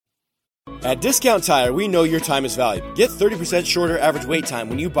At Discount Tire, we know your time is valuable. Get 30% shorter average wait time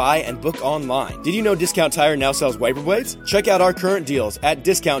when you buy and book online. Did you know Discount Tire now sells wiper blades? Check out our current deals at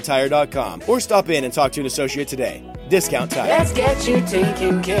DiscountTire.com or stop in and talk to an associate today. Discount Tire. Let's get you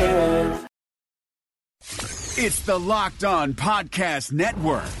taken care of. It's the Locked On Podcast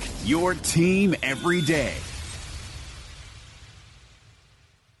Network, your team every day.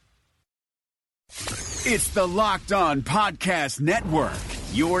 It's the Locked On Podcast Network,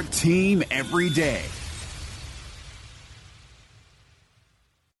 your team every day.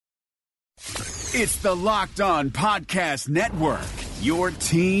 It's the Locked On Podcast Network, your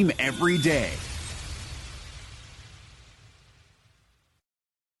team every day.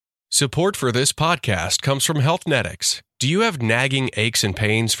 Support for this podcast comes from Healthnetics. Do you have nagging aches and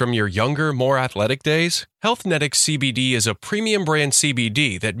pains from your younger, more athletic days? Healthnetics CBD is a premium brand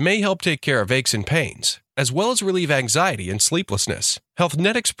CBD that may help take care of aches and pains, as well as relieve anxiety and sleeplessness.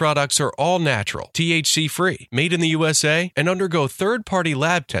 Healthnetics products are all natural, THC-free, made in the USA, and undergo third-party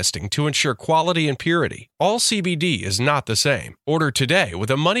lab testing to ensure quality and purity. All CBD is not the same. Order today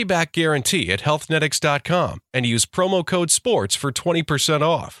with a money-back guarantee at healthnetics.com and use promo code SPORTS for 20%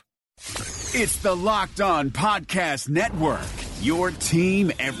 off. It's the Locked On Podcast Network, your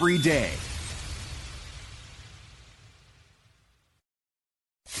team every day.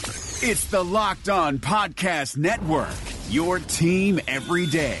 It's the Locked On Podcast Network, your team every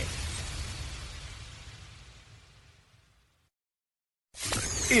day.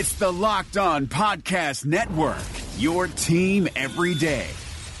 It's the Locked On Podcast Network, your team every day.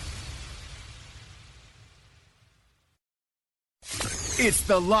 It's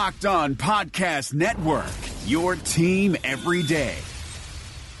the Locked On Podcast Network, your team every day.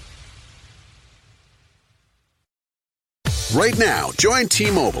 Right now, join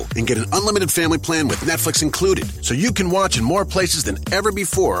T-Mobile and get an unlimited family plan with Netflix included, so you can watch in more places than ever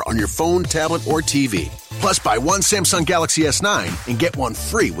before on your phone, tablet, or TV. Plus, buy one Samsung Galaxy S9 and get one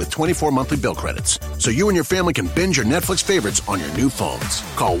free with 24 monthly bill credits, so you and your family can binge your Netflix favorites on your new phones.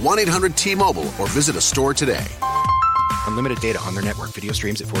 Call 1-800-T-Mobile or visit a store today. Unlimited data on their network. Video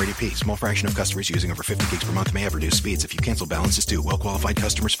streams at 480p. Small fraction of customers using over 50 gigs per month may have reduced speeds. If you cancel, balance is due. Well-qualified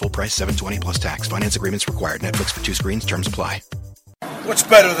customers, full price, $720 plus tax. Finance agreements required. Netflix for 2 screens. Terms apply. What's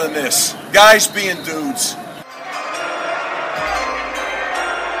better than this? Guys being dudes.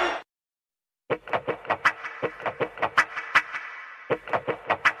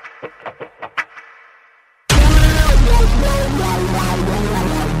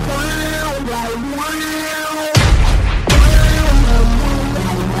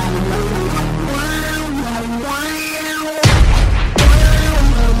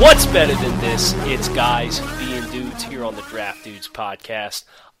 What's better than this? It's guys being dudes here on the Draft Dudes podcast.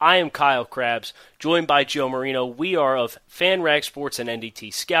 I am Kyle Krabs, joined by Joe Marino. We are of FanRag Sports and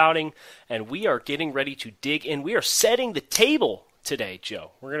NDT Scouting, and we are getting ready to dig in. We are setting the table today,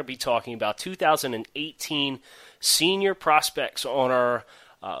 Joe. We're going to be talking about 2018 senior prospects on our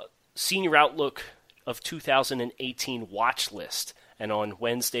Senior Outlook of 2018 watch list. And on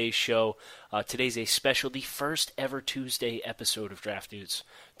Wednesday's show, today's a special, the first ever Tuesday episode of Draft Dudes.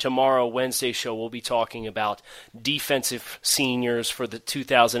 Tomorrow, Wednesday's show, we'll be talking about defensive seniors for the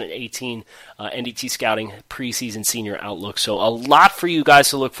 2018 NDT Scouting preseason senior outlook. So a lot for you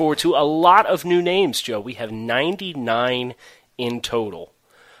guys to look forward to. A lot of new names, Joe. We have 99 in total.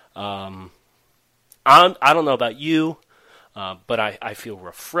 I don't know about you, but I feel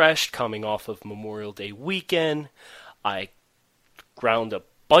refreshed coming off of Memorial Day weekend. I ground a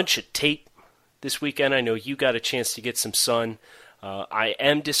bunch of tape this weekend. I know you got a chance to get some sun. I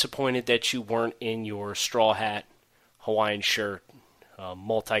am disappointed that you weren't in your straw hat, Hawaiian shirt,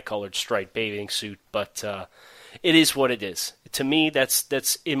 multicolored striped bathing suit, but it is what it is. To me,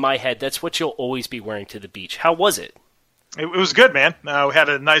 that's in my head, that's what you'll always be wearing to the beach. How was it? It was good, man. We had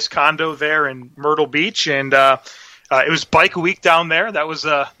a nice condo there in Myrtle Beach, and it was bike week down there. That was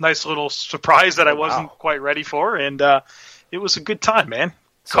a nice little surprise that I wasn't quite ready for, and it was a good time, man.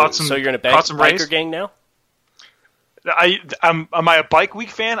 So you're in a biker gang now? Am I a bike week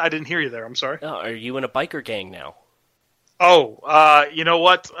fan? I didn't hear you there. I'm sorry. No, are you in a biker gang now? Oh, you know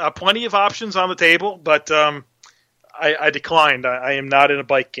what? Plenty of options on the table, but I declined. I am not in a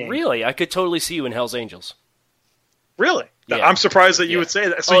bike gang. Really? I could totally see you in Hell's Angels. Really? Yeah. I'm surprised that you would say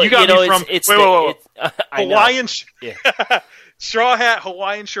that. So you got me from Hawaiian straw hat,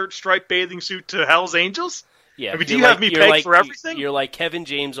 Hawaiian shirt, striped bathing suit to Hell's Angels? Yeah. I mean, do you have me pegged for everything? You're like Kevin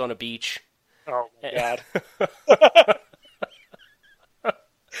James on a beach. Oh, my God.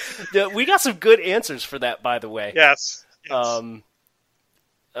 We got some good answers for that, by the way. Yes. So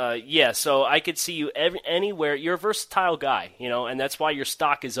I could see you anywhere. You're a versatile guy, and that's why your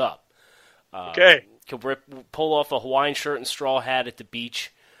stock is up. Okay. Could pull off a Hawaiian shirt and straw hat at the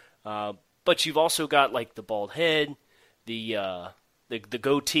beach. But you've also got like the bald head, the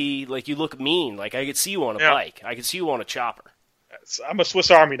goatee. Like you look mean. Like I could see you on a bike. I could see you on a chopper. I'm a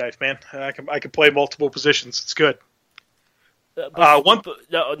Swiss Army knife, man. I can play multiple positions. It's good. No,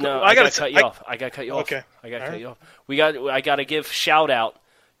 I gotta cut you off. I gotta cut you off. Okay. I gotta cut you off. I gotta give shout out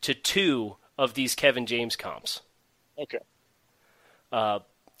to 2 of these Kevin James comps. Okay.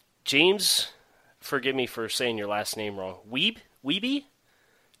 James, forgive me for saying your last name wrong. Wiebe? Wiebe.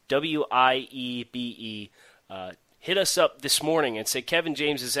 Hit us up this morning and said Kevin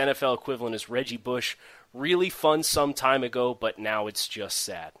James' NFL equivalent is Reggie Bush. Really fun some time ago, but now it's just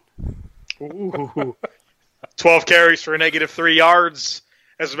sad. Ooh. 12 carries for a -3 yards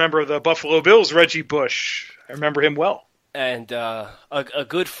as a member of the Buffalo Bills, Reggie Bush. I remember him well. And a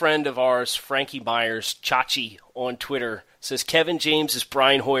good friend of ours, Frankie Myers, Chachi, on Twitter, says Kevin James is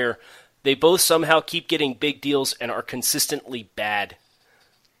Brian Hoyer. They both somehow keep getting big deals and are consistently bad.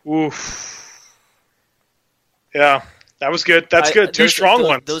 Oof. Yeah, that was good. That's good. 2 strong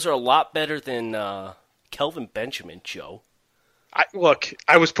ones. Those are a lot better than Kelvin Benjamin, Joe. I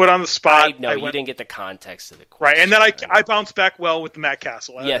was put on the spot. No, you didn't get the context of the question. Right, and then I bounced back well with the Matt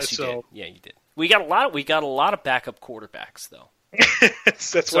Castle. Yes, you did. Yeah, you did. We got a lot of backup quarterbacks, though.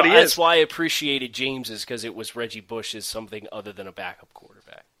 That's what he is. That's why I appreciated James's, because it was Reggie Bush as something other than a backup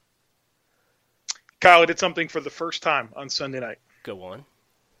quarterback. Kyle, I did something for the first time on Sunday night. Go on.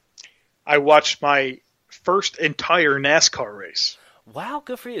 I watched my first entire NASCAR race. Wow,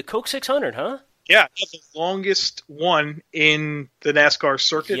 good for you. Coke 600, huh? Yeah, the longest one in the NASCAR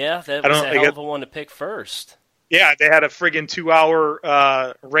circuit. Yeah, that was a hell of a one to pick first. Yeah, they had a friggin'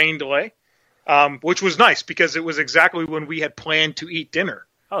 2-hour rain delay, which was nice because it was exactly when we had planned to eat dinner.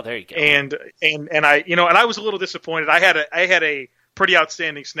 Oh, there you go. And I was a little disappointed. I had a pretty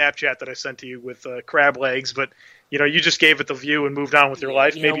outstanding Snapchat that I sent to you with crab legs, but you just gave it the view and moved on with your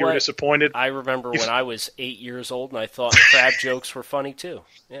life. Maybe you were disappointed. I remember when I was 8 years old and I thought crab jokes were funny too.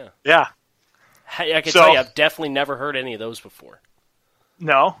 Yeah. Yeah. I can tell you, I've definitely never heard any of those before.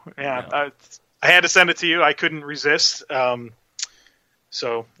 No, yeah, no. I had to send it to you. I couldn't resist.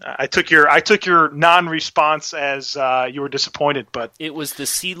 So I took your non-response as you were disappointed, but it was the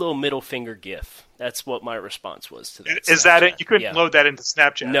CeeLo middle finger gif. That's what my response was to that. Is that it? You couldn't load that into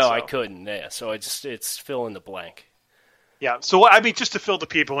Snapchat? No, I couldn't. Yeah, so it's fill in the blank. Yeah. So just to fill the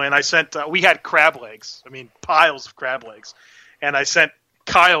people in, I sent. We had crab legs. I mean, piles of crab legs, and I sent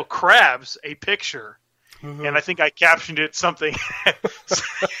Kyle Krabs a picture, and I think I captioned it something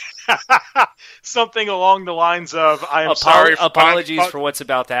along the lines of "I am sorry." Apologies for what's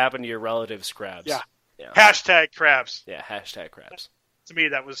about to happen to your relatives, Krabs. Yeah. Hashtag Krabs. Yeah. Hashtag Krabs. To me,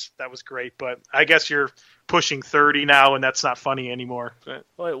 that was great, but I guess you're pushing 30 now, and that's not funny anymore.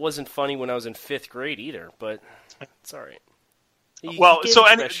 Well, it wasn't funny when I was in 5th grade either, but it's all right.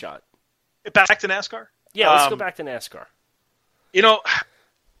 Best shot. Back to NASCAR. Yeah, let's go back to NASCAR.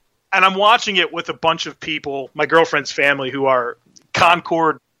 And I'm watching it with a bunch of people, my girlfriend's family, who are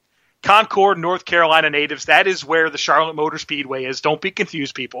Concord, North Carolina natives. That is where the Charlotte Motor Speedway is. Don't be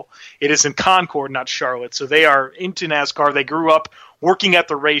confused, people. It is in Concord, not Charlotte. So they are into NASCAR. They grew up working at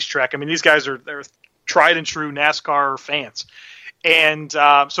the racetrack. I mean, these guys they're tried and true NASCAR fans. And so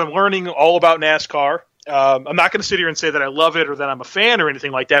I'm learning all about NASCAR. I'm not going to sit here and say that I love it or that I'm a fan or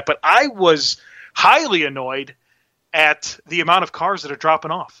anything like that, but I was highly annoyed at the amount of cars that are dropping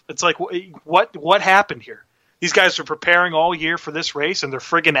off. It's like, what happened here? These guys are preparing all year for this race, and their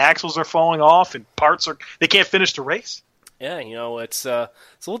friggin' axles are falling off, and they can't finish the race. Yeah, it's a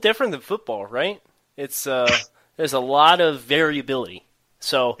little different than football, right? It's there's a lot of variability.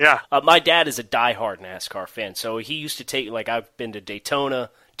 So yeah. My dad is a diehard NASCAR fan, so he used to take, I've been to Daytona,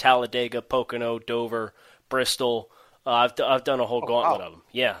 Talladega, Pocono, Dover, Bristol. I've done a whole gauntlet of them.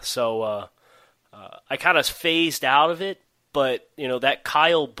 Yeah, so I kind of phased out of it, but that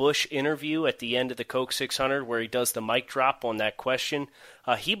Kyle Busch interview at the end of the Coke 600 where he does the mic drop on that question,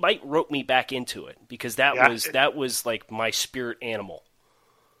 he might rope me back into it because that was like my spirit animal.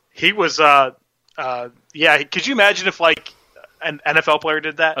 He was, could you imagine if an NFL player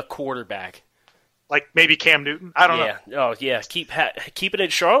did that? A quarterback. Like maybe Cam Newton? I don't know. Oh, yeah. Keep it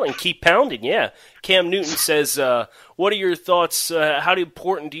at Charlotte and keep pounding, yeah. Cam Newton says, what are your thoughts? How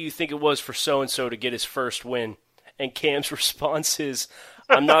important do you think it was for so-and-so to get his first win? And Cam's response is,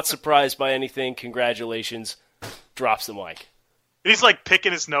 I'm not surprised by anything. Congratulations. Drops the mic. He's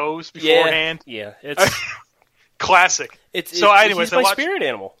picking his nose beforehand. Yeah. It's classic. He's my spirit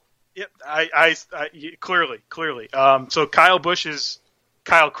animal. Yep. I clearly. So Kyle Busch is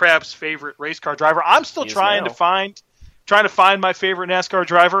Kyle Krabs' favorite race car driver. I'm still trying to find trying to find my favorite NASCAR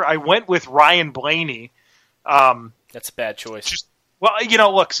driver, I went with Ryan Blaney. That's a bad choice.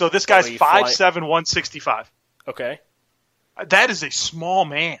 Look, so this guy's 5'7", 165. Okay. That is a small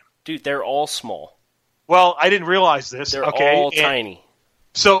man. Dude, they're all small. Well, I didn't realize this. They're all tiny.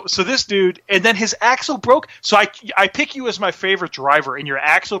 So this dude, and then his axle broke. So I pick you as my favorite driver, and your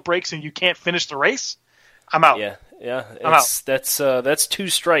axle breaks and you can't finish the race. I'm out. Yeah. I'm out. That's 2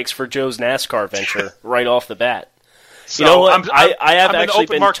 strikes for Joe's NASCAR venture right off the bat. So you know what? I have I'm actually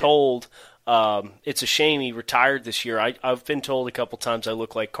been market. told it's a shame he retired this year. I've been told a couple times I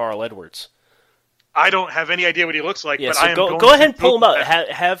look like Carl Edwards. I don't have any idea what he looks like, Yeah, but so I am go ahead and pull him up.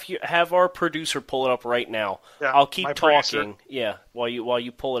 Have our producer pull it up right now. Yeah, I'll keep my talking. producer. Yeah, while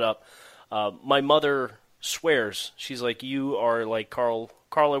you pull it up. My mother swears she's like you are like Carl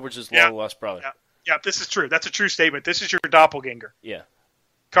Edwards' long lost brother. Yeah, this is true. That's a true statement. This is your doppelganger. Yeah,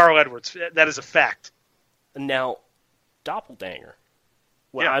 Carl Edwards. That is a fact. Now, doppelganger.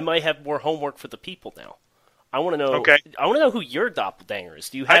 Well, Yeah. I might have more homework for the people now. I want to know. Okay. I want to know who your doppelganger is.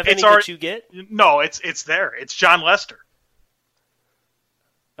 Do you have any It's that you get? No, it's there. It's John Lester.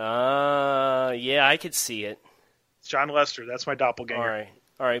 Yeah, I could see it. It's John Lester. That's my doppelganger.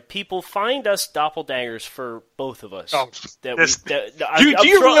 All right. People, find us doppelgangers for both of us. Oh, do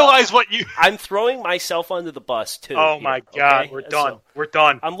you realize what you? I'm throwing myself under the bus too. Oh my God, okay? we're done. So, We're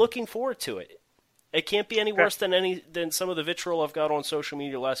done. I'm looking forward to it. It can't be any worse than some of the vitriol I've got on social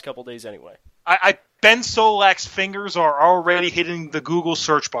media the last couple of days anyway. Ben Solak's fingers are already hitting the Google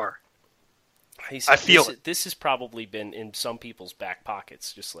search bar. I feel it. This has probably been in some people's back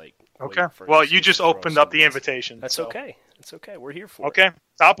pockets, just like. Okay. Well, you just opened up the invitation. That's so. okay. It's okay. We're here for it. Okay.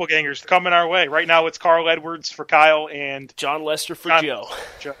 Doppelgangers coming our way. Right now it's Carl Edwards for Kyle and John Lester for Joe.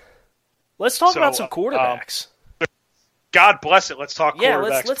 Let's talk So, about some quarterbacks. God bless it. Let's talk Yeah,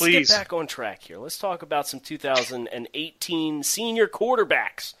 quarterbacks, let's please. get back on track here. Let's talk about some 2018 senior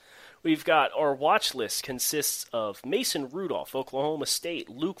quarterbacks. We've got our watch list consists of Mason Rudolph, Oklahoma State,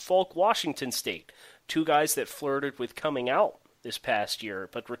 Luke Falk, Washington State, 2 guys that flirted with coming out this past year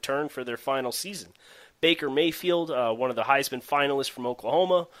but returned for their final season. Baker Mayfield, one of the Heisman finalists from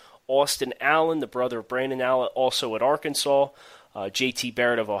Oklahoma, Austin Allen, the brother of Brandon Allen, also at Arkansas. J.T.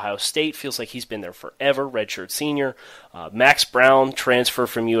 Barrett of Ohio State, feels like he's been there forever, redshirt senior. Max Brown, transfer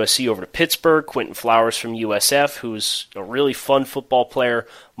from USC over to Pittsburgh. Quentin Flowers from USF, who's a really fun football player.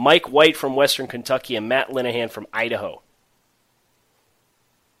 Mike White from Western Kentucky, and Matt Linehan from Idaho.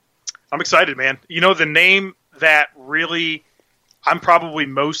 I'm excited, man. You know, the name that really I'm probably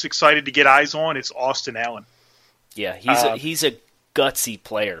most excited to get eyes on is Austin Allen. Yeah, he's a gutsy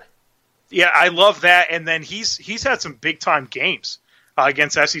player. Yeah, I love that. And then he's had some big time games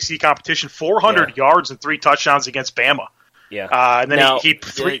against SEC competition. 400 yards and 3 touchdowns against Bama. Yeah, and then now, he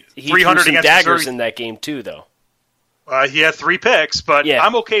 300 threw some against daggers Missouri. in that game too, though. He had 3 picks, but Yeah.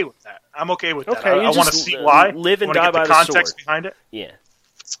 I'm okay with that. I want to just see why. live and I die wanna get by the the context sword. behind it. Yeah.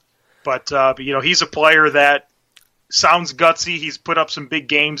 But you know, he's a player that sounds gutsy. He's put up some big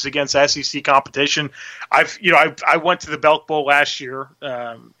games against SEC competition. I went to the Belk Bowl last year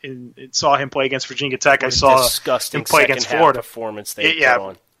and saw him play against Virginia Tech. I saw disgusting him play against second half Florida. performance they put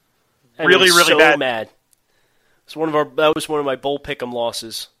on. And Really, it was really so bad. mad. That was one of my bowl pick'em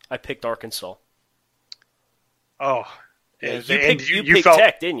losses. I picked Arkansas. Oh, Yeah, and you you picked felt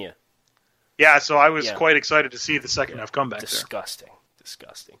Tech, didn't you? Yeah, so I was quite excited to see the second half comeback. Disgusting.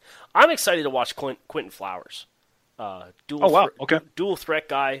 I'm excited to watch Quentin Flowers. Dual threat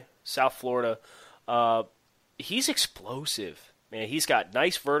guy, South Florida. He's explosive, man. He's got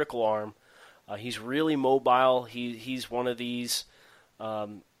nice vertical arm. He's really mobile. He's one of these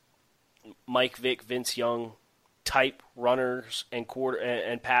Mike Vick, Vince Young type runners and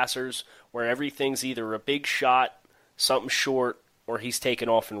passers where everything's either a big shot, something short, or he's taking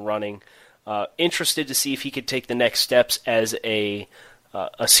off and running. Interested to see if he could take the next steps as a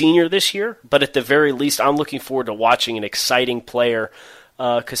senior this year, but at the very least, I'm looking forward to watching an exciting player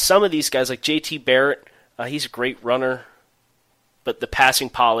because some of these guys, like J.T. Barrett, he's a great runner, but the passing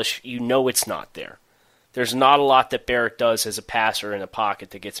polish, it's not there. There's not a lot that Barrett does as a passer in a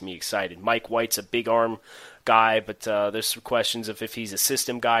pocket that gets me excited. Mike White's a big arm guy, but there's some questions of if he's a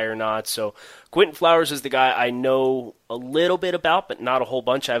system guy or not. So Quentin Flowers is the guy I know a little bit about, but not a whole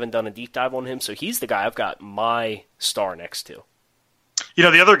bunch. I haven't done a deep dive on him, so he's the guy I've got my star next to. You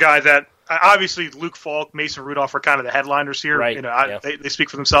know, the other guy that obviously Luke Falk, Mason Rudolph are kind of the headliners here. Right. You know, they speak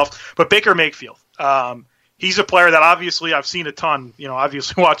for themselves. But Baker Mayfield, he's a player that obviously I've seen a ton. You know,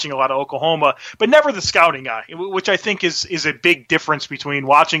 obviously watching a lot of Oklahoma, but never the scouting guy, which I think is a big difference between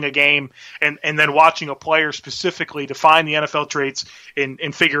watching a game and then watching a player specifically to find the NFL traits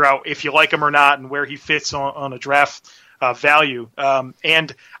and figure out if you like him or not and where he fits on a draft value.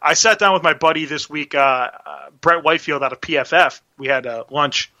 And I sat down with my buddy this week, Brett Whitefield out of PFF. We had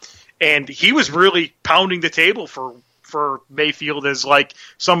lunch, and he was really pounding the table for Mayfield as like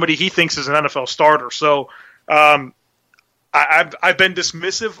somebody he thinks is an NFL starter. So I've been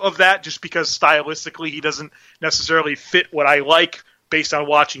dismissive of that just because stylistically he doesn't necessarily fit what I like based on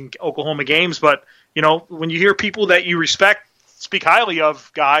watching Oklahoma games. But, when you hear people that you respect speak highly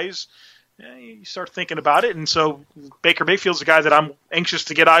of guys, you start thinking about it. And so Baker Mayfield's a guy that I'm anxious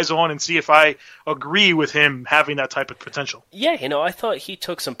to get eyes on and see if I agree with him having that type of potential. Yeah, I thought he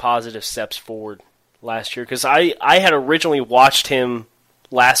took some positive steps forward last year because I had originally watched him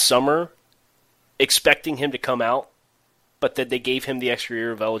last summer expecting him to come out, but that they gave him the extra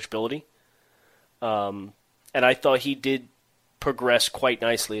year of eligibility. And I thought he did progress quite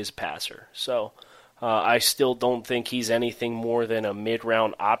nicely as a passer. So I still don't think he's anything more than a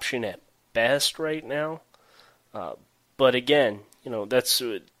mid-round option at best right now. But again, that's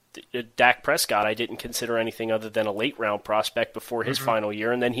Dak Prescott. I didn't consider anything other than a late-round prospect before his final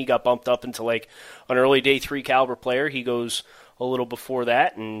year, and then he got bumped up into like an early day 3 caliber player. He goes a little before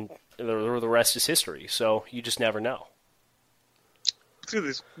that, and the rest is history. So you just never know.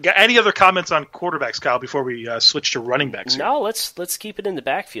 Got any other comments on quarterbacks, Kyle, before we switch to running backs here? No, let's keep it in the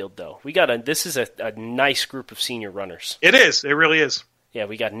backfield, though. This is a nice group of senior runners. It is. It really is. Yeah,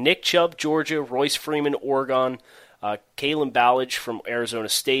 we got Nick Chubb, Georgia, Royce Freeman, Oregon, Kalen Ballage from Arizona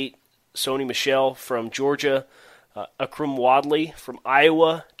State, Sony Michel from Georgia, Akrum Wadley from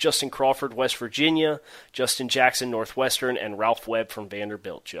Iowa, Justin Crawford, West Virginia, Justin Jackson, Northwestern, and Ralph Webb from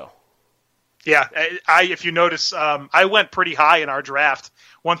Vanderbilt, Joe. Yeah, if you notice, I went pretty high in our draft.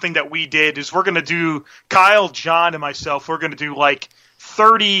 One thing that we did is we're going to do, Kyle, John, and myself, we're going to do like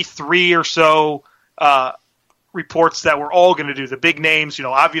 33 or so reports that we're all going to do. The big names,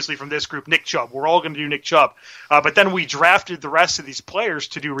 obviously from this group, Nick Chubb. We're all going to do Nick Chubb. But then we drafted the rest of these players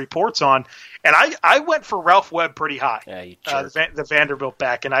to do reports on. And I went for Ralph Webb pretty high, the Vanderbilt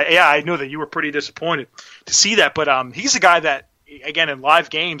back. And I knew that you were pretty disappointed to see that. But he's a guy that, again, in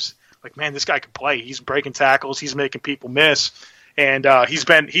live games, like, man, this guy can play. He's breaking tackles. He's making people miss. And he's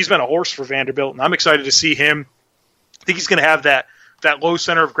been a horse for Vanderbilt. And I'm excited to see him. I think he's going to have that low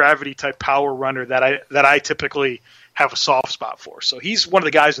center of gravity type power runner that I typically have a soft spot for. So he's one of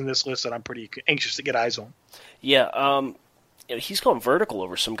the guys in this list that I'm pretty anxious to get eyes on. Yeah, he's going vertical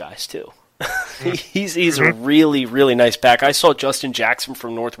over some guys too. He's a really, really nice back. I saw Justin Jackson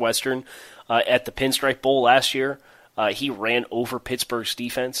from Northwestern at the Pinstripe Bowl last year. He ran over Pittsburgh's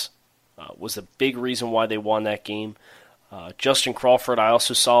defense. Was a big reason why they won that game. Justin Crawford I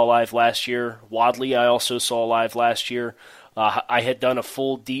also saw live last year. Wadley I also saw live last year. I had done a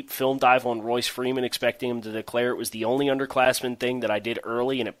full deep film dive on Royce Freeman, expecting him to declare it was the only underclassman thing that I did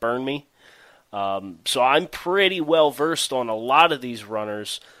early, and it burned me. So I'm pretty well versed on a lot of these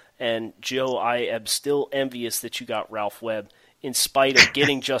runners. And Joe, I am still envious that you got Ralph Webb, in spite of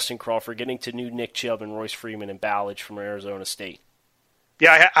getting Justin Crawford, getting to new Nick Chubb and Royce Freeman and Ballage from Arizona State.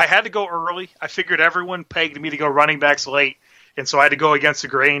 Yeah, I had to go early. I figured everyone pegged me to go running backs late, and so I had to go against the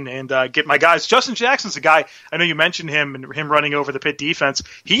grain and get my guys. Justin Jackson's a guy, I know you mentioned him and him running over the Pitt defense.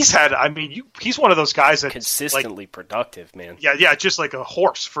 He's one of those guys that consistently productive, man. Yeah, just like a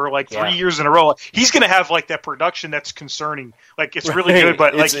horse for like 3 years in a row. He's going to have like that production that's concerning. Like it's really good,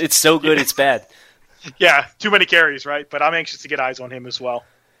 but like it's so good it's bad. Yeah, too many carries, right? But I'm anxious to get eyes on him as well.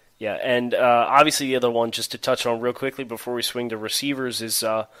 Yeah, and obviously the other one, just to touch on real quickly before we swing to receivers, is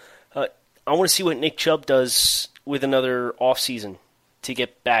I want to see what Nick Chubb does with another offseason to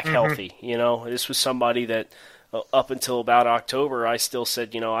get back healthy. This was somebody that up until about October, I still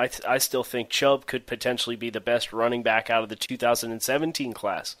said, I still think Chubb could potentially be the best running back out of the 2017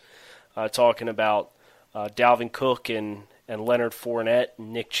 class. Talking about Dalvin Cook and Leonard Fournette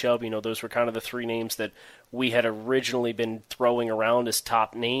and Nick Chubb, those were kind of the three names that we had originally been throwing around as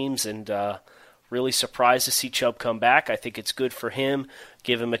top names, and really surprised to see Chubb come back. I think it's good for him,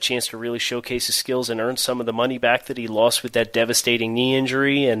 give him a chance to really showcase his skills and earn some of the money back that he lost with that devastating knee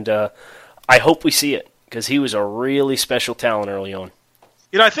injury, and I hope we see it, because he was a really special talent early on.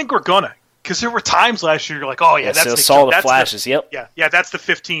 I think we're gonna, because there were times last year you're like, oh yeah, that's Nick saw Chubb. The flashes. Yep. Yeah, that's the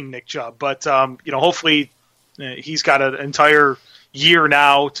 15 Nick Chubb. But hopefully he's got an entire year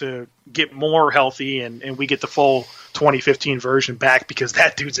now to get more healthy, and we get the full 2015 version back, because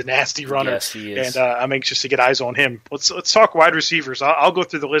that dude's a nasty runner. Yes, he is. And I'm anxious to get eyes on him. Let's talk wide receivers. I'll go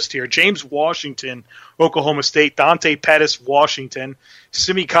through the list here. James Washington, Oklahoma State. Dante Pettis, Washington.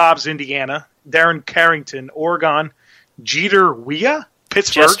 Simi Cobbs, Indiana. Darren Carrington, Oregon. Jeter Weah,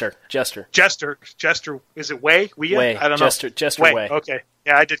 Pittsburgh. Jester. Is it Way? Weah? Way. I don't know. Jester Way. Okay.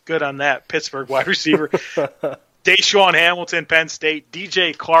 Yeah, I did good on that. Pittsburgh wide receiver. Deshaun Hamilton, Penn State,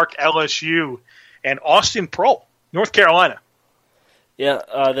 DJ Clark, LSU, and Austin Proehl, North Carolina. Yeah,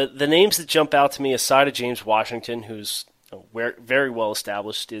 the names that jump out to me, aside of James Washington, who's very well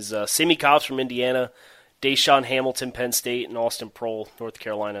established, is Simmie Cobbs from Indiana, Deshaun Hamilton, Penn State, and Austin Proehl, North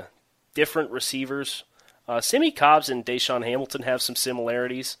Carolina. Different receivers. Simmie Cobbs and Deshaun Hamilton have some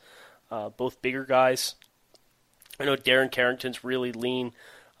similarities, both bigger guys. I know Darren Carrington's really lean.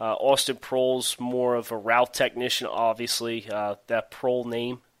 Austin Proehl's more of a route technician, obviously. That Proehl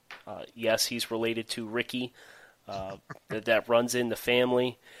name, yes, he's related to Ricky. That runs in the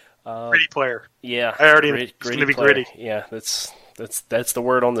family. Gritty player. Yeah, I already it's going to be player. Gritty. Yeah, that's the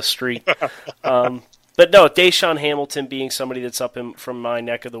word on the street. But no, Deshaun Hamilton being somebody that's up from my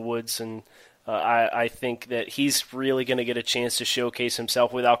neck of the woods, and I think that he's really going to get a chance to showcase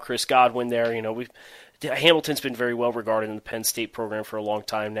himself without Chris Godwin there. Hamilton's been very well regarded in the Penn State program for a long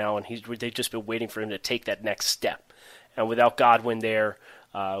time now, and they've just been waiting for him to take that next step. And without Godwin there,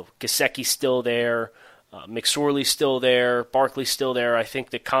 Gesicki's still there. McSorley's still there, Barkley's still there. I think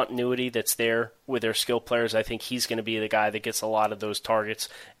the continuity that's there with their skill players, I think he's going to be the guy that gets a lot of those targets,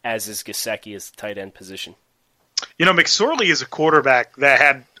 as is Gesicki as the tight end position. McSorley is a quarterback that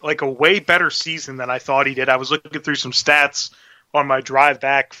had like a way better season than I thought he did. I was looking through some stats on my drive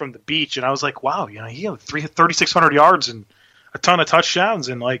back from the beach, and I was like, wow, he had 3,600 yards and a ton of touchdowns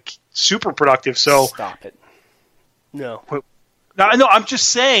and like super productive. So stop it. No. No, I'm just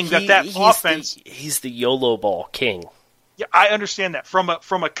saying that offense. He's the YOLO ball king. Yeah, I understand that from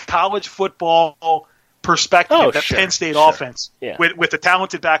a college football perspective. Penn State offense with a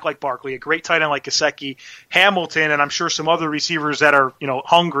talented back like Barkley, a great tight end like Gesicki, Hamilton, and I'm sure some other receivers that are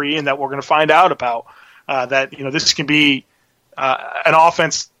hungry and that we're going to find out about. That this can be an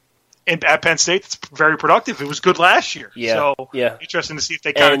offense at Penn State that's very productive. It was good last year. Yeah. So interesting to see if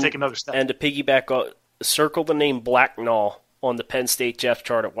they kind of take another step. And to piggyback, circle the name Blacknall on the Penn State depth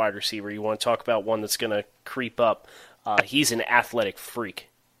chart at wide receiver. You want to talk about one that's going to creep up. He's an athletic freak,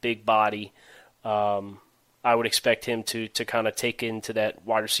 big body. I would expect him to kind of take into that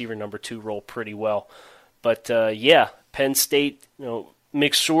wide receiver number 2 role pretty well. But, Penn State,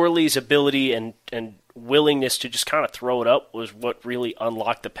 McSorley's ability and willingness to just kind of throw it up was what really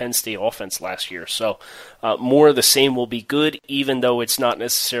unlocked the Penn State offense last year. So more of the same will be good, even though it's not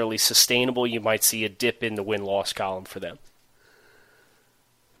necessarily sustainable. You might see a dip in the win-loss column for them.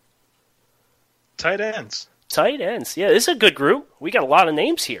 Tight ends. Yeah, this is a good group. We got a lot of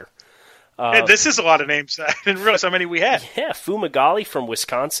names here. This is a lot of names. I didn't realize how many we had. Yeah, Fumagalli from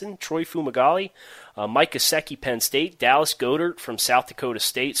Wisconsin, Troy Fumagalli, Mike Gesicki, Penn State, Dallas Goedert from South Dakota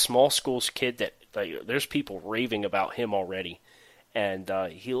State, small schools kid that there's people raving about him already, and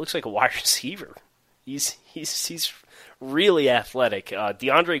he looks like a wide receiver. He's really athletic.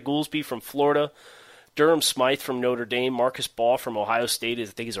 DeAndre Goolsby from Florida, Durham Smythe from Notre Dame, Marcus Ball from Ohio State. I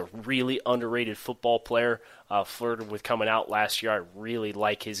think he's a really underrated football player. Flirted with coming out last year. I really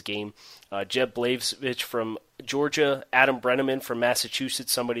like his game. Jeb Blazevich from Georgia, Adam Brenneman from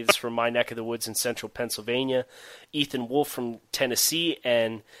Massachusetts, somebody that's from my neck of the woods in central Pennsylvania, Ethan Wolf from Tennessee,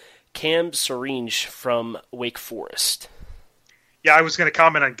 and Cam Syringe from Wake Forest. Yeah, I was going to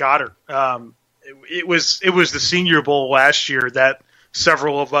comment on Goddard. It was the Senior Bowl last year that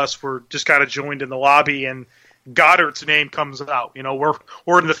several of us were just kind of joined in the lobby, and Goddard's name comes out.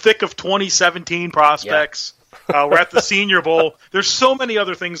 We're in the thick of 2017 prospects. Yeah. We're at the Senior Bowl. There's so many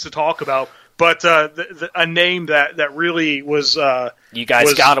other things to talk about, but a name that really was you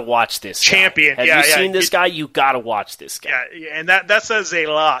guys got to watch this champion. Guy. Have you seen this guy? You got to watch this guy. Yeah, and that says a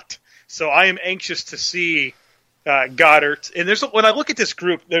lot. So I am anxious to see Goddard. And when I look at this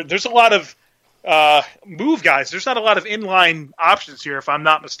group, there's a lot of move guys. There's not a lot of inline options here, if I'm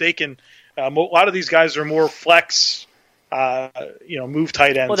not mistaken. A lot of these guys are more flex, move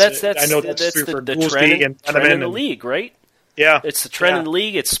tight ends. Well, that's I know that's true for the trend in the league, right? Yeah, it's the trend in the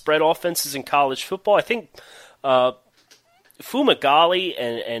league. It's spread offenses in college football. I think Fumagalli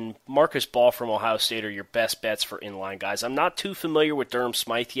and Marcus Ball from Ohio State are your best bets for inline guys. I'm not too familiar with Durham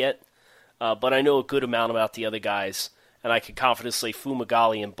Smythe yet, but I know a good amount about the other guys, and I can confidently say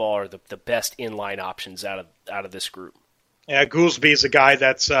Fumagalli and Ball are the best inline options out of this group. Yeah, Goolsby is a guy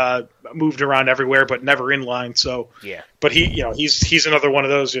that's moved around everywhere, but never inline. So yeah, but he's another one of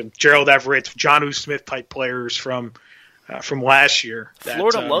those Gerald Everett, Jonnu Smith type players from last year.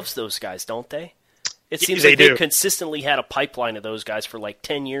 Florida loves those guys, don't they? It seems like they've consistently had a pipeline of those guys for like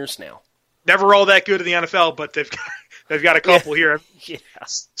 10 years now. Never all that good in the NFL, but they've got a couple here. Yeah.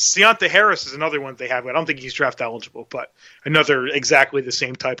 Seonta Harris is another one they have. I don't think he's draft eligible, but another exactly the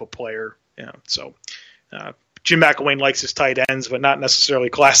same type of player. Yeah, so Jim McElwain likes his tight ends, but not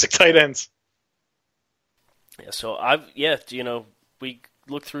necessarily classic tight ends. Yeah, so we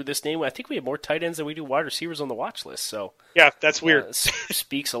look through this name. I think we have more tight ends than we do wide receivers on the watch list. So yeah, that's weird.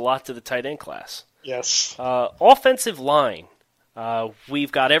 Speaks a lot to the tight end class. Yes. Offensive line.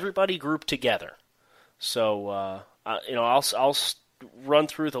 We've got everybody grouped together. So I'll run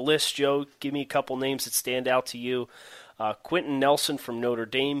through the list. Joe, give me a couple names that stand out to you. Quentin Nelson from Notre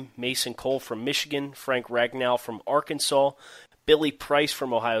Dame, Mason Cole from Michigan, Frank Ragnow from Arkansas, Billy Price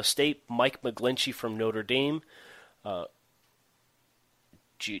from Ohio State, Mike McGlinchey from Notre Dame.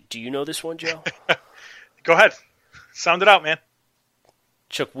 Do you know this one, Joe? Go ahead. Sound it out, man.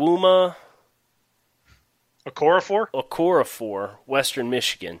 Chukwuma Okorafor, Western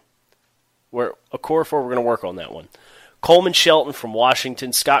Michigan. Okorafor, we're going to work on that one. Coleman Shelton from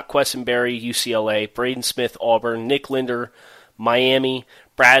Washington, Scott Quessenberry, UCLA, Braden Smith, Auburn, Nick Linder, Miami,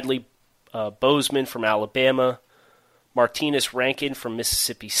 Bradley Bozeman from Alabama, Martinez Rankin from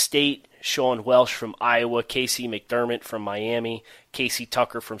Mississippi State, Sean Welsh from Iowa, Casey McDermott from Miami, Casey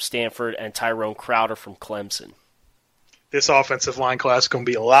Tucker from Stanford, and Tyrone Crowder from Clemson. This offensive line class is going to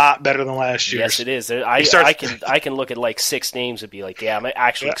be a lot better than last year. Yes, it is. I can look at like 6 names and be like, yeah, I'm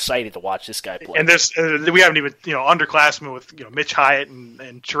actually excited to watch this guy play. And there's we haven't even underclassmen with Mitch Hyatt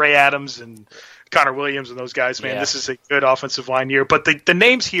and Trey Adams and Connor Williams and those guys. Man, This is a good offensive line year. But the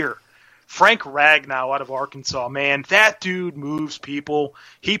names here. Frank Ragnow out of Arkansas, man, that dude moves people.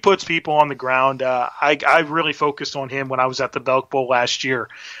 He puts people on the ground. I really focused on him when I was at the Belk Bowl last year,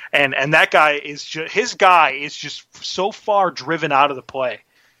 and that guy is just so far driven out of the play.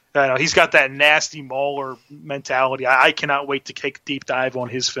 He's got that nasty mauler mentality. I cannot wait to take a deep dive on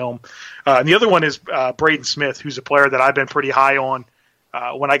his film. And the other one is Braden Smith, who's a player that I've been pretty high on.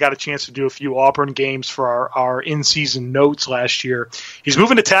 When I got a chance to do a few Auburn games for our in-season notes last year. He's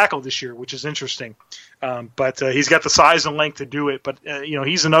moving to tackle this year, which is interesting. But he's got the size and length to do it. But,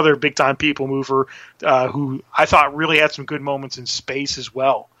 he's another big-time people mover who I thought really had some good moments in space as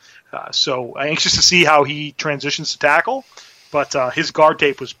well. So anxious to see how he transitions to tackle. But his guard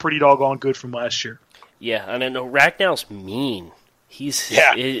tape was pretty doggone good from last year. Yeah, and I know Ragnow's mean.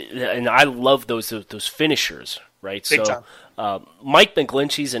 And I love those finishers, right? Big time. Mike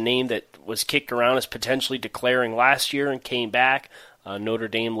McGlinchey's a name that was kicked around as potentially declaring last year and came back. Notre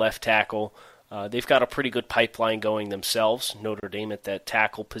Dame left tackle. They've got a pretty good pipeline going themselves, Notre Dame at that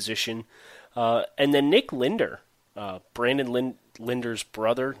tackle position. And then Nick Linder, Brandon Linder's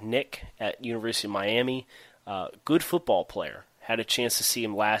brother, Nick, at University of Miami. Good football player. Had a chance to see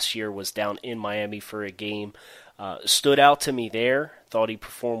him last year, was down in Miami for a game. Stood out to me there. Thought he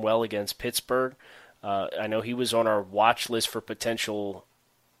performed well against Pittsburgh. I know he was on our watch list for potential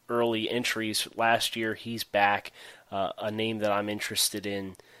early entries last year. He's back, a name that I'm interested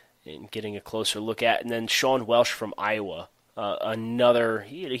in getting a closer look at. And then Sean Welsh from Iowa,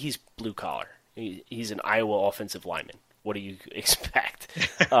 he's blue collar. He's an Iowa offensive lineman. What do you expect?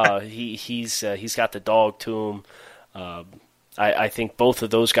 He's got the dog to him. I think both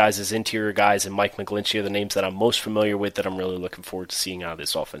of those guys as interior guys and Mike McGlinchey are the names that I'm most familiar with that I'm really looking forward to seeing out of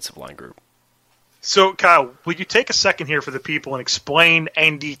this offensive line group. So, Kyle, will you take a second here for the people and explain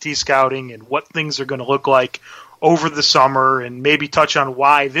NDT scouting and what things are going to look like over the summer and maybe touch on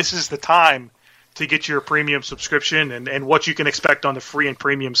why this is the time to get your premium subscription and what you can expect on the free and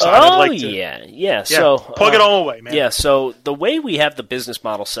premium side? Yeah. So plug it all away, man. Yeah, so the way we have the business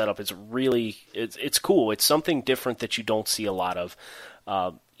model set up is really it's cool. It's something different that you don't see a lot of.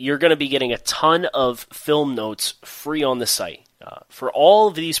 You're going to be getting a ton of film notes free on the site. For all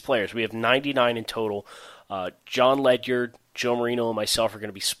of these players, we have 99 in total. John Ledyard, Joe Marino, and myself are going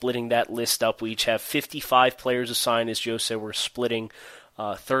to be splitting that list up. We each have 55 players assigned. As Joe said, we're splitting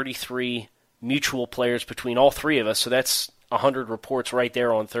 33 mutual players between all three of us. So that's 100 reports right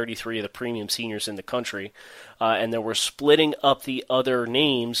there on 33 of the premium seniors in the country. And then we're splitting up the other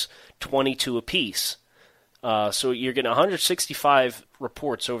names 22 apiece. So you're getting 165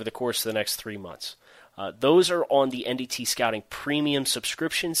 reports over the course of the next 3 months. Those are on the NDT Scouting Premium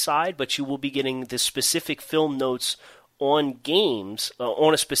subscription side, but you will be getting the specific film notes on games,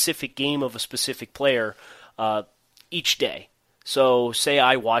 on a specific game of a specific player each day. So say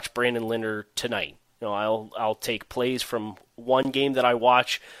I watch Brandon Linder tonight. I'll take plays from one game that I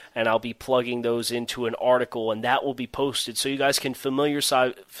watch, and I'll be plugging those into an article, and that will be posted so you guys can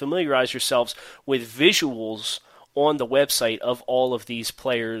familiarize yourselves with visuals on the website of all of these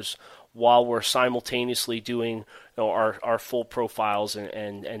players while we're simultaneously doing our full profiles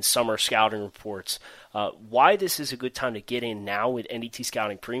and summer scouting reports. Why this is a good time to get in now with NDT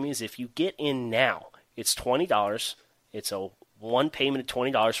Scouting Premium is if you get in now, it's $20. It's a one payment of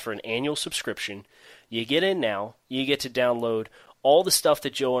 $20 for an annual subscription. You get in now, you get to download all the stuff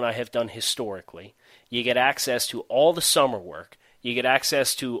that Joe and I have done historically. You get access to all the summer work. You get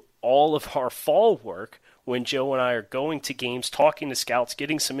access to all of our fall work when Joe and I are going to games, talking to scouts,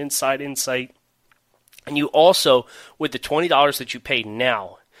 getting some inside insight. And you also, with the $20 that you pay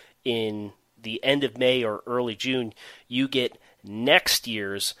now in the end of May or early June, you get next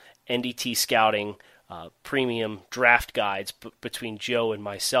year's NDT Scouting premium draft guides between Joe and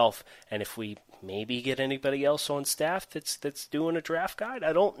myself. And if we maybe get anybody else on staff that's doing a draft guide,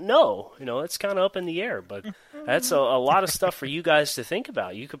 I don't know. It's kind of up in the air, but that's a lot of stuff for you guys to think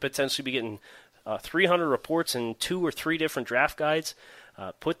about. You could potentially be getting 300 reports and 2 or 3 different draft guides.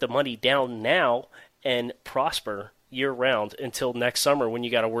 Put the money down now and prosper year-round until next summer when you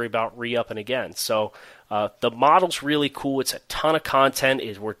got to worry about re-upping again. So the model's really cool. It's a ton of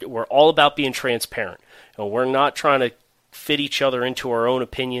content. We're all about being transparent. We're not trying to fit each other into our own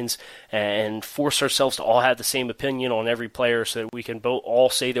opinions and force ourselves to all have the same opinion on every player so that we can both all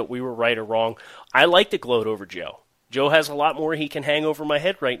say that we were right or wrong. I like to gloat over Joe. Joe has a lot more he can hang over my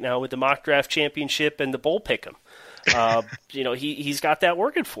head right now with the mock draft championship and the bowl pick'em. He's got that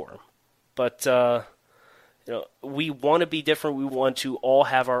working for him. But we want to be different. We want to all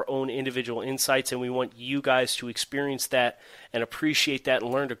have our own individual insights, and we want you guys to experience that and appreciate that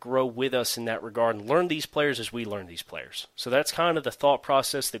and learn to grow with us in that regard and learn these players as we learn these players. So that's kind of the thought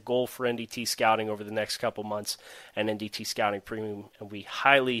process, the goal for NDT Scouting over the next couple months and NDT Scouting Premium. And we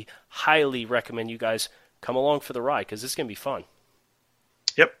highly, highly recommend you guys come along for the ride because it's going to be fun.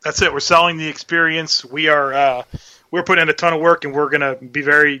 Yep, that's it. We're selling the experience. We're putting in a ton of work, and we're going to be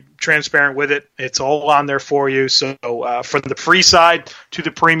very transparent with it. It's all on there for you. So from the free side to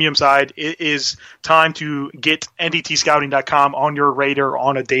the premium side, it is time to get ndtscouting.com on your radar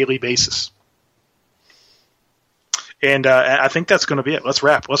on a daily basis. And I think that's going to be it. Let's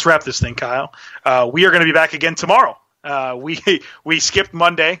wrap this thing, Kyle. We are going to be back again tomorrow. We skipped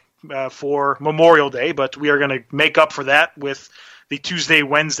Monday for Memorial Day, but we are going to make up for that with the Tuesday,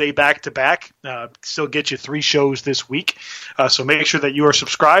 Wednesday back-to-back. Still get you 3 shows this week. So make sure that you are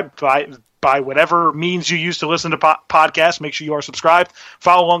subscribed by whatever means you use to listen to podcasts. Make sure you are subscribed.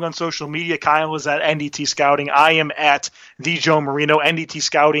 Follow along on social media. Kyle is at NDT Scouting. I am at the Joe Marino. NDT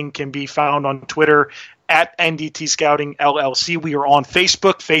Scouting can be found on Twitter at NDT Scouting LLC. We are on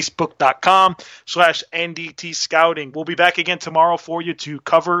Facebook, facebook.com/NDT Scouting. We'll be back again tomorrow for you to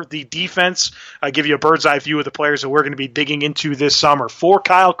cover the defense, give you a bird's eye view of the players that we're going to be digging into this summer. For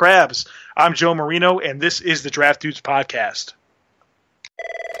Kyle Krabs, I'm Joe Marino, and this is the Draft Dudes Podcast.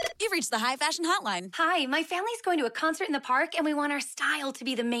 You've reached the High Fashion Hotline. Hi, my family's going to a concert in the park, and we want our style to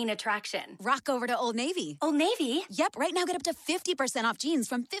be the main attraction. Rock over to Old Navy. Old Navy? Yep, right now get up to 50% off jeans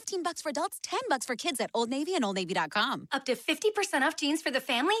from $15 for adults, $10 for kids at Old Navy and OldNavy.com. Up to 50% off jeans for the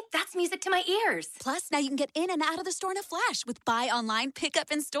family? That's music to my ears. Plus, now you can get in and out of the store in a flash with buy online, pick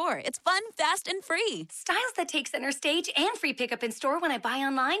up in store. It's fun, fast, and free. Styles that take center stage and free pickup in store when I buy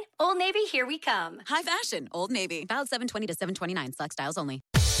online? Old Navy, here we come. High Fashion, Old Navy. Valid 7/20 to 7/29. Select styles only.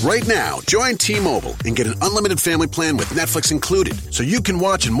 Right now, join T-Mobile and get an unlimited family plan with Netflix included, so you can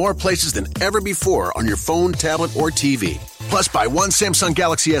watch in more places than ever before on your phone, tablet, or TV. Plus, buy one Samsung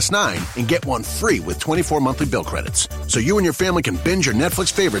Galaxy S9 and get one free with 24 monthly bill credits, so you and your family can binge your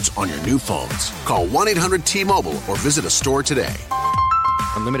Netflix favorites on your new phones. Call 1-800-T-Mobile or visit a store today.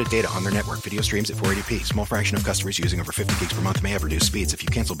 Unlimited data on their network. Video streams at 480p. Small fraction of customers using over 50 gigs per month may have reduced speeds. If you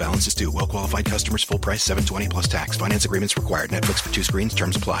cancel, balance is due. Well-qualified customers. Full price. $720 plus tax. Finance agreements required. Netflix for 2 screens.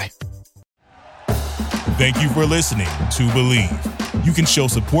 Terms apply. Thank you for listening to Believe. You can show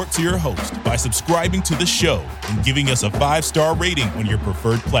support to your host by subscribing to the show and giving us a 5-star rating on your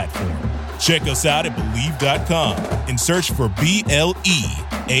preferred platform. Check us out at Believe.com and search for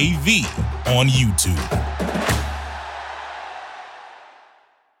BLEAV on YouTube.